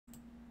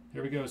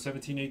Here we go,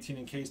 17-18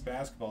 Encased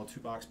basketball,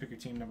 2-box picker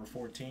team number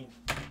 14.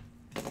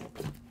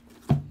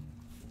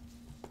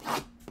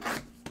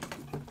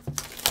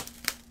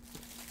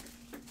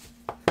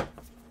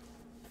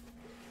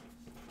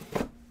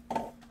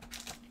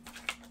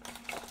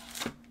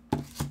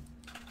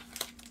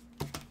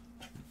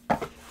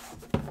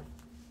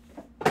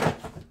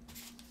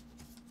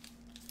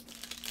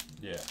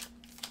 Yeah.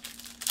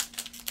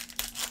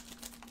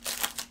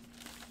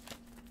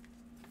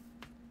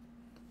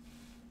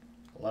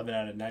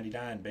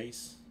 $11/99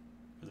 base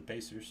for the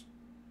Pacers.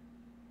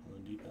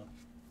 Home Depot.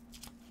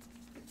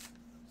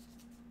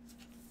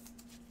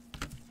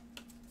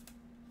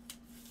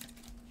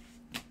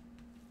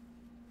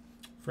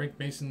 Frank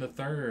Mason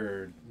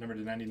III, number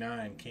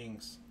 /99,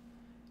 Kings.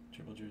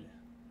 Triple jersey.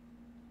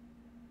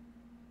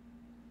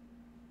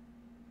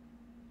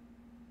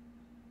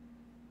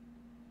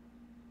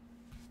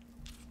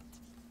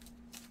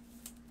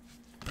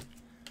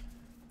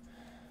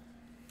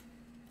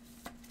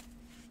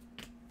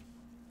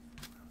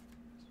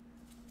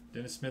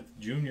 Dennis Smith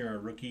Jr.,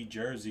 rookie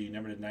jersey,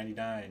 number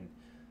 /99,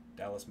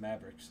 Dallas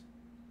Mavericks.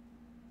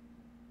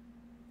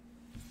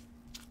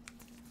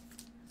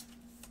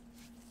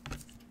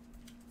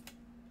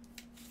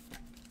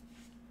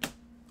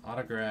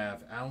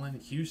 Autograph, Allen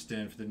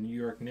Houston for the New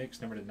York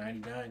Knicks, number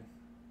 /99.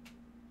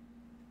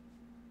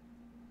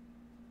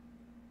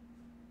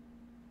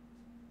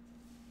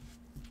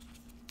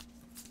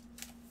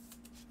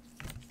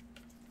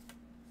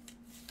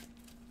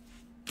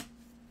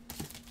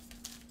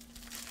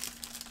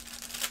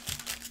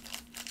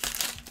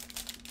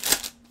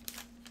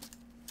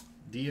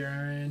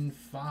 De'Aaron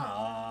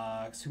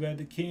Fox, who had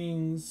the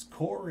Kings.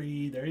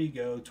 Corey, there you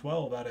go.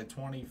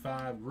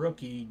 12/25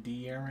 rookie.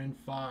 De'Aaron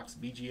Fox,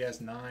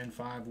 BGS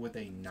 9/5 with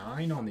a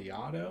 9 on the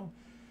auto.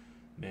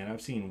 Man,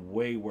 I've seen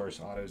way worse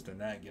autos than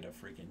that get a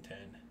freaking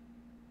 10.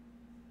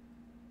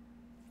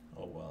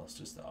 Oh, well, it's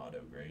just the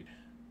auto grade.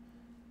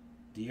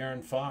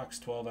 De'Aaron Fox,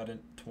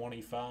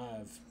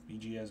 12/25.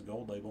 BGS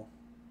gold label.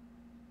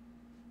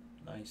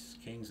 Nice.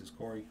 Kings is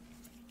Corey.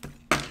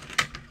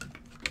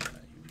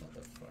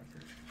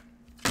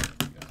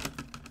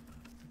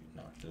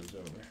 Those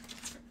over.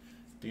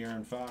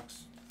 De'Aaron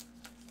Fox,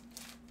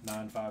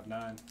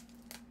 9/59.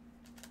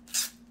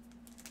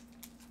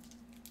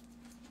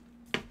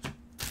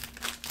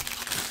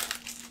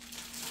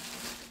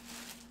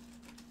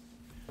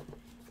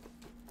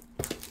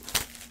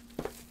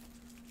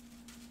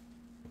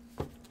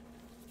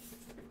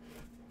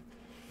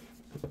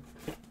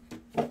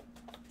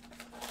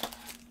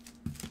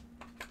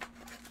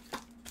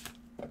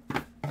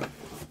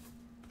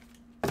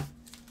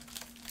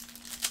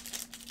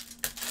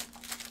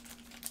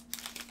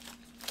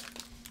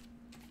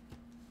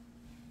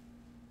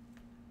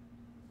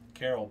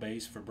 Carroll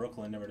base for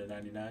Brooklyn, number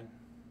 /99.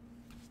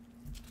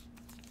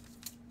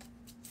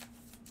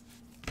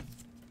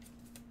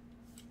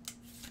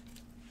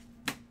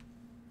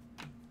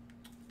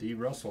 D.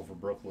 Russell for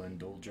Brooklyn,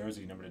 dual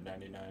jersey, number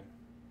 /99.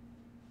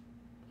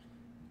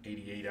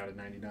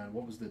 88/99.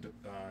 What was the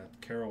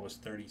Carroll was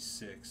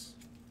 36.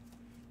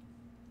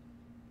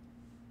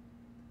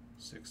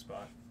 6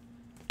 spot.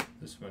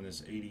 This one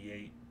is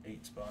 88,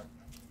 8 spot.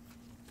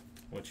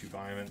 What you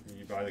buy them in?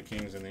 You buy the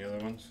Kings and the other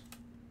ones.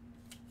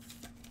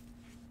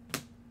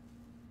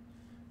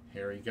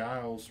 Harry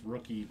Giles,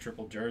 rookie,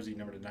 triple jersey,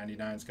 number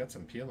 /99. It's got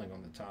some peeling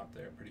on the top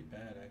there. Pretty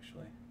bad,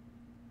 actually.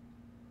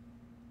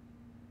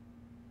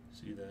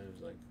 See,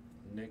 there's like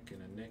a nick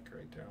and a nick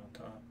right there on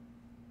top.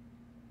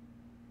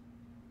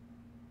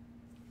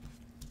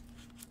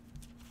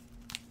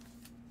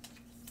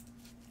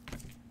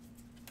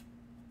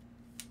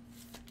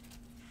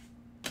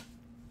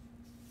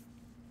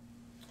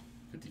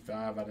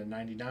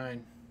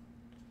 $55/99.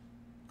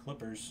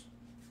 Clippers,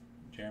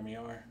 Jeremy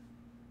R.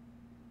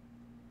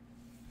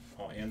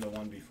 Oh, and the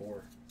one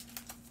before.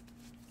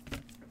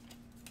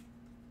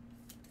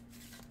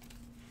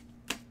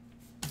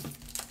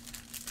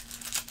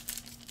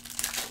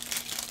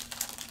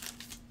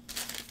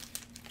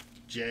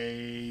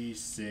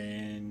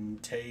 Jason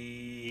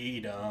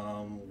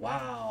Tatum.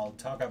 Wow,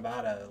 talk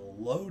about a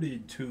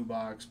loaded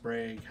 2-box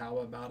break. How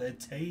about a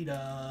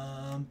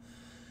Tatum?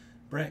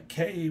 Brett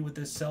K with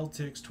the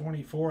Celtics,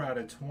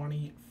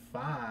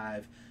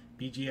 24/25.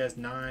 BGS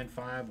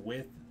 9/5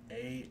 with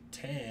a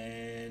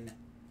 10.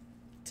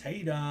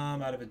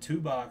 Tatum out of a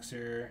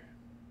 2-boxer,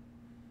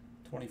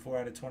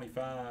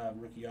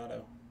 24/25, rookie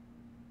auto.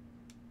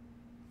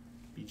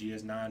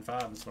 BGS 9/5,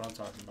 that's what I'm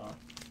talking about.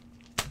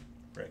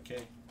 Brett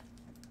K.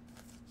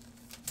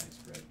 Nice,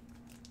 Brett.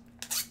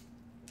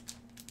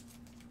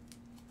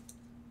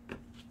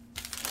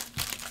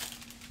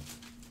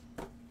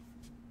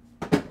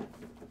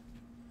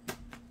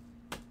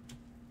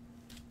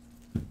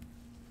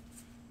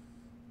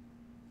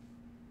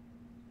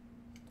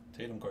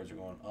 Tatum cards are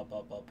going up,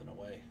 up, up, and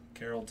away.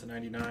 Carroll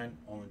 /99,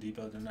 Home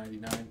Depot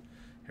 /99,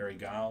 Harry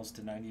Giles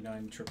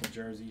 /99, triple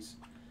jerseys,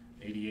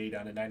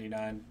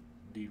 88/99,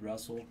 D.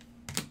 Russell,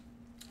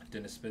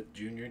 Dennis Smith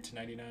Jr.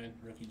 /99,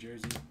 rookie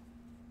jersey,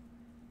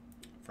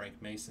 Frank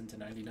Mason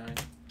 /99,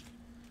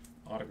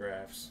 autograph.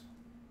 autographs.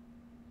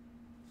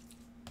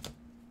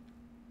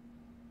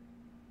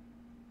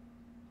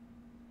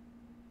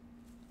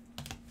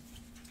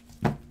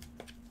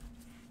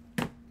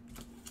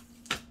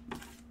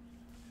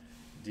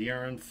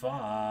 De'Aaron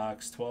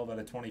Fox, 12 out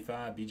of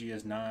 25.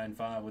 BGS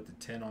 9-5 with the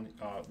 10 on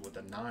with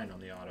the 9 on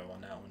the auto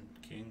on that one.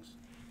 Kings.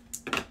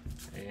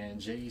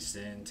 And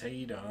Jason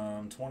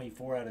Tatum,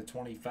 24 out of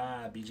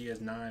 25. BGS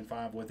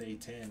 9-5 with a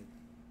 10.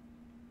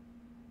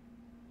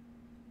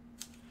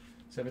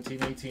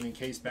 17-18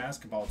 Encased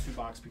basketball,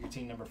 2-box pick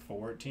team number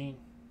 14.